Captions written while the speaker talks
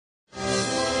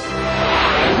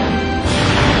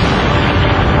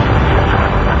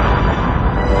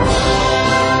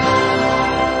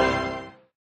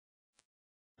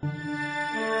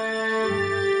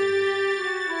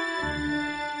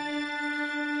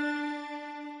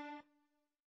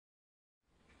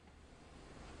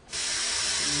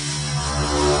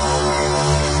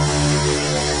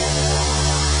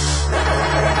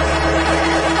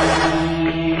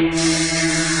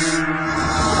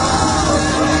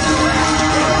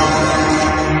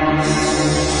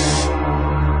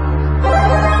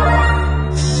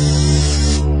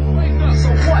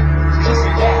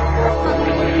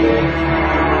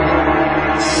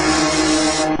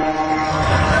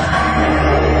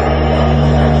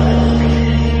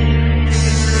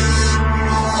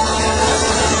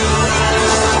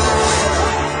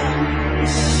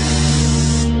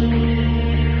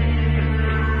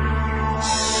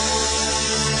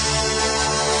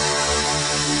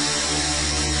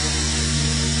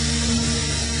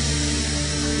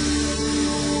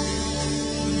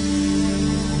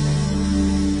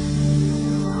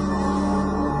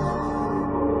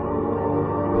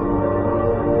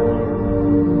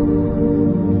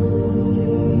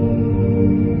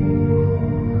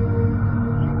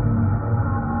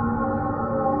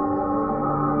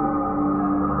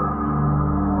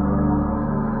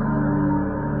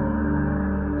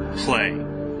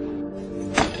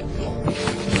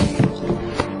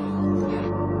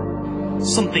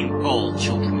something all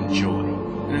children enjoy,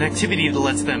 an activity that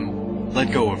lets them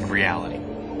let go of reality.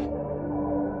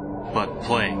 But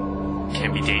playing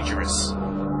can be dangerous.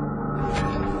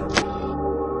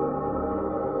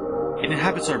 It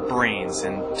inhabits our brains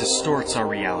and distorts our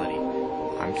reality.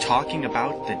 I'm talking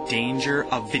about the danger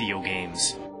of video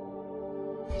games.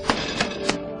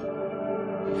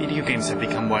 Video games have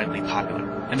become widely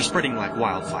popular and are spreading like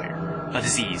wildfire, a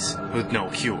disease with no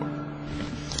cure.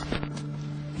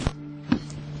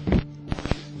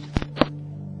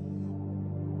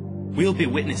 We'll be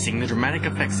witnessing the dramatic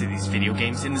effects of these video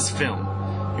games in this film.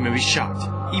 You may be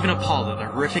shocked, even appalled at the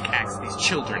horrific acts these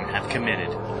children have committed.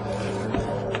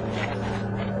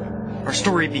 Our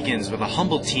story begins with a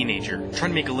humble teenager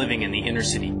trying to make a living in the inner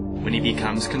city when he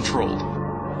becomes controlled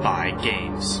by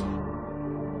games.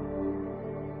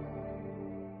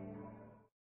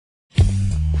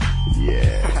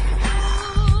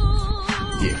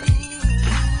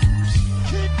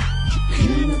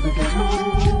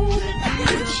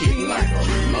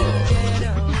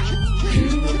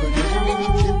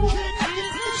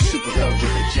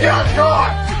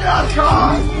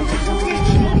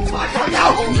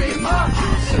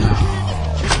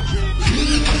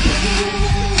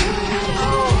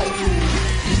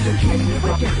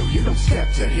 You don't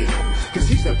step to him, cause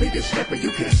he's the biggest stepper,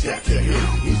 you can't step to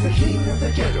him. He's the king of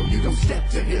the ghetto, you don't step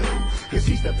to him, cause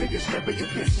he's the biggest stepper, you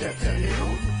can't step to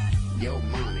him. Your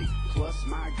money plus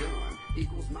my gun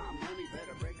equals my money,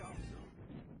 better break off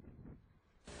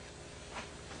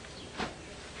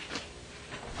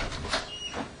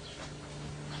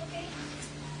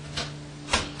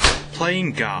some.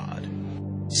 Playing God.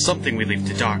 Something we leave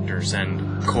to doctors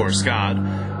and, of course,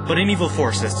 God, but an evil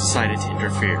force has decided to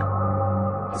interfere.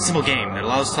 A simple game that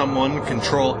allows someone to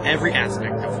control every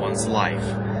aspect of one's life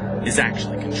is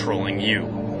actually controlling you.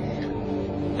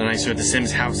 The nicer the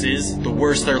Sims' house is, the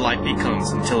worse their life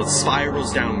becomes until it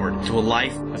spirals downward to a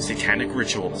life of satanic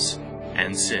rituals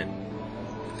and sin.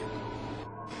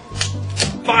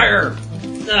 Fire!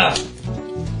 Ugh.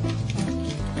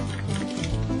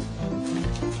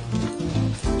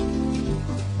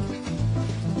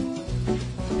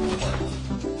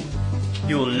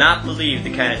 You will not believe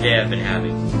the kind of day I've been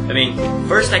having. I mean,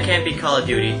 first I can't beat Call of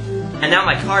Duty, and now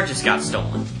my car just got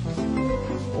stolen.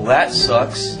 Well, that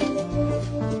sucks.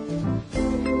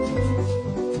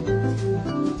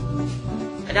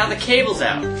 And now the cable's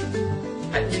out.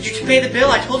 Did you pay the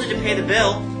bill? I told you to pay the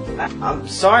bill. I'm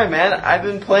sorry, man. I've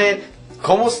been playing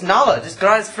Como Nala. This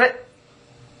guy's friend.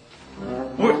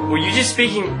 Were you just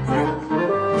speaking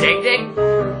Dig Dig?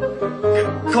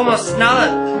 Como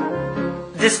Nala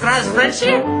describes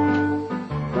friendship?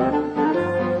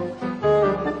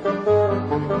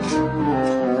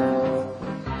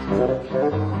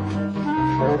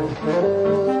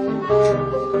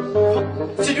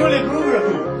 Signore Bruger!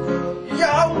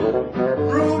 Yow!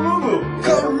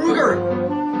 Bruger! Ruger!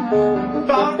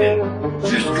 Bargain!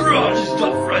 Describes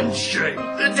the friendship!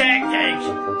 The Dig Dig!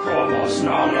 Como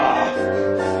Nala!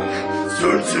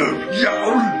 Sunsu! Yow!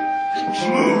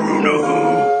 Bruno!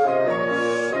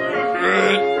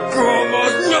 Como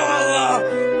Nala!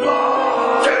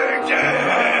 Dig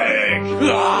Dig!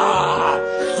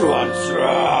 Swan!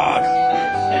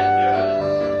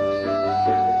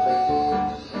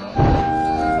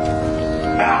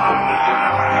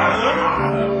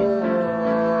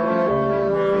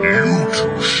 You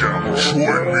two shall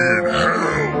join me in hell!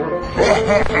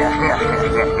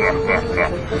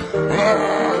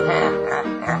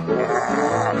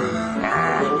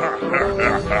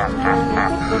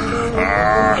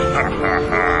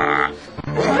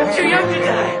 I'm too young to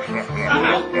die.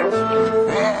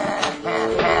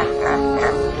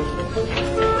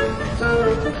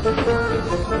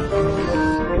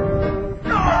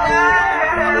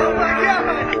 Oh my God!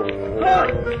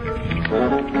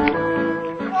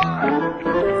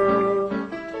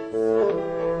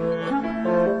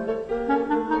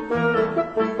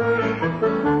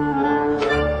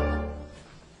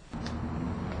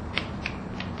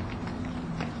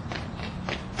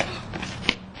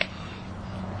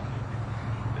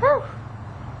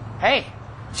 Hey,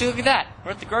 see, look at that.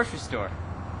 We're at the grocery store.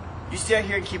 You stay out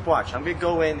here and keep watch. I'm gonna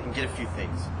go in and get a few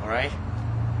things, alright?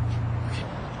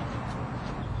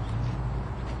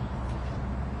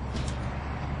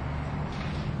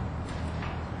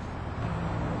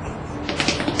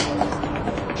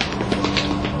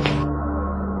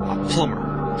 A plumber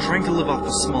trying to live off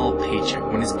a small paycheck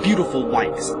when his beautiful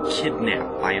wife is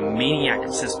kidnapped by a maniac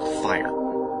obsessed with fire.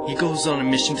 He goes on a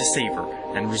mission to save her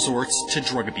and resorts to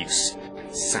drug abuse.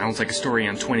 Sounds like a story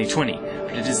on 2020,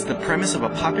 but it is the premise of a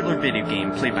popular video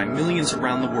game played by millions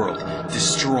around the world,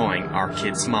 destroying our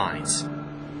kids' minds.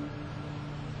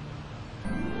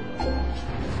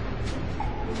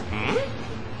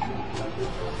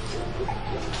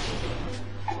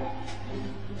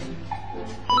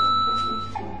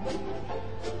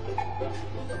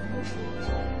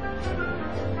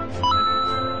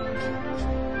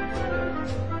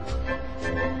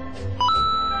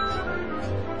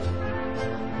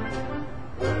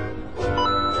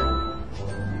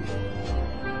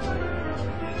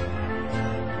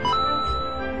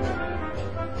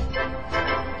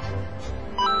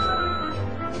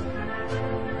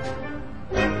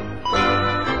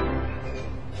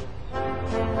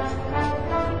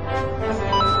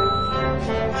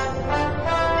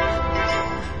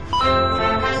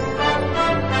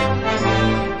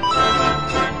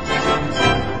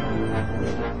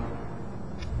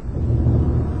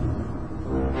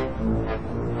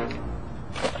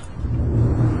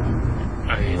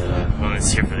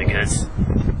 It's here for the goods.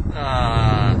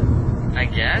 I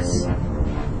guess?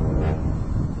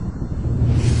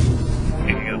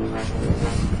 Here we go.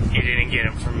 You didn't get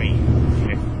him from me.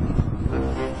 Here.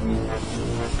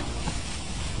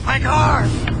 My car!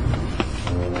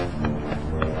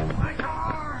 My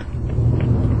car!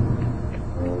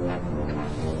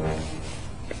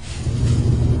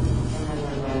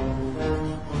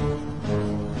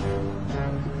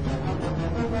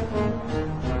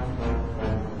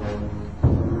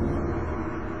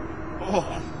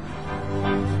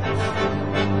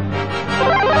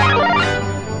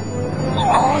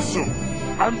 Awesome!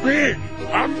 I'm big!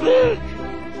 I'm big!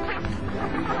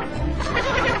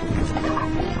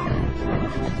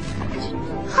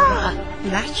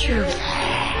 Not true.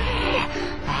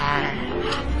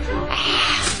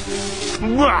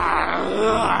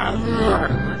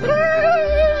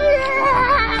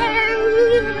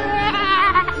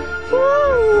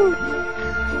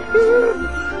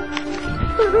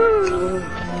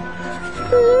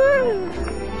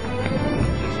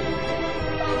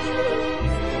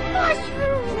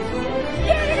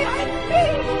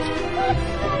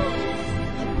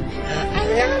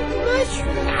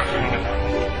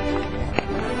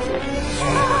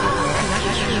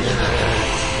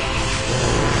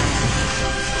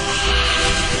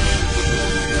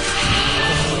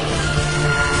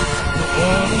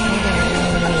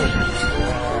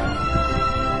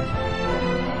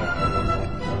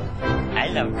 I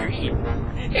love green.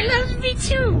 It loves me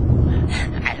too.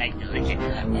 I like to look at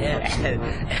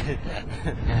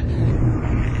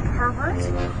Herbert?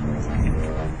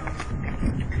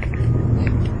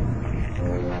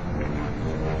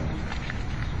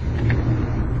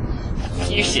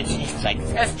 You should taste like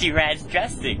zesty ranch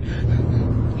dressing.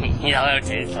 Yellow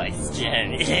tastes like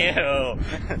skin. Ew.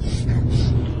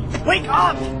 Wake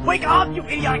up! Wake up, you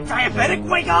idiotic diabetic!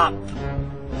 Wake up!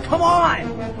 Come on!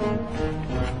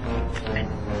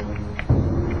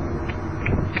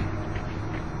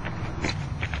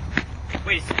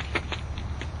 Wait a second.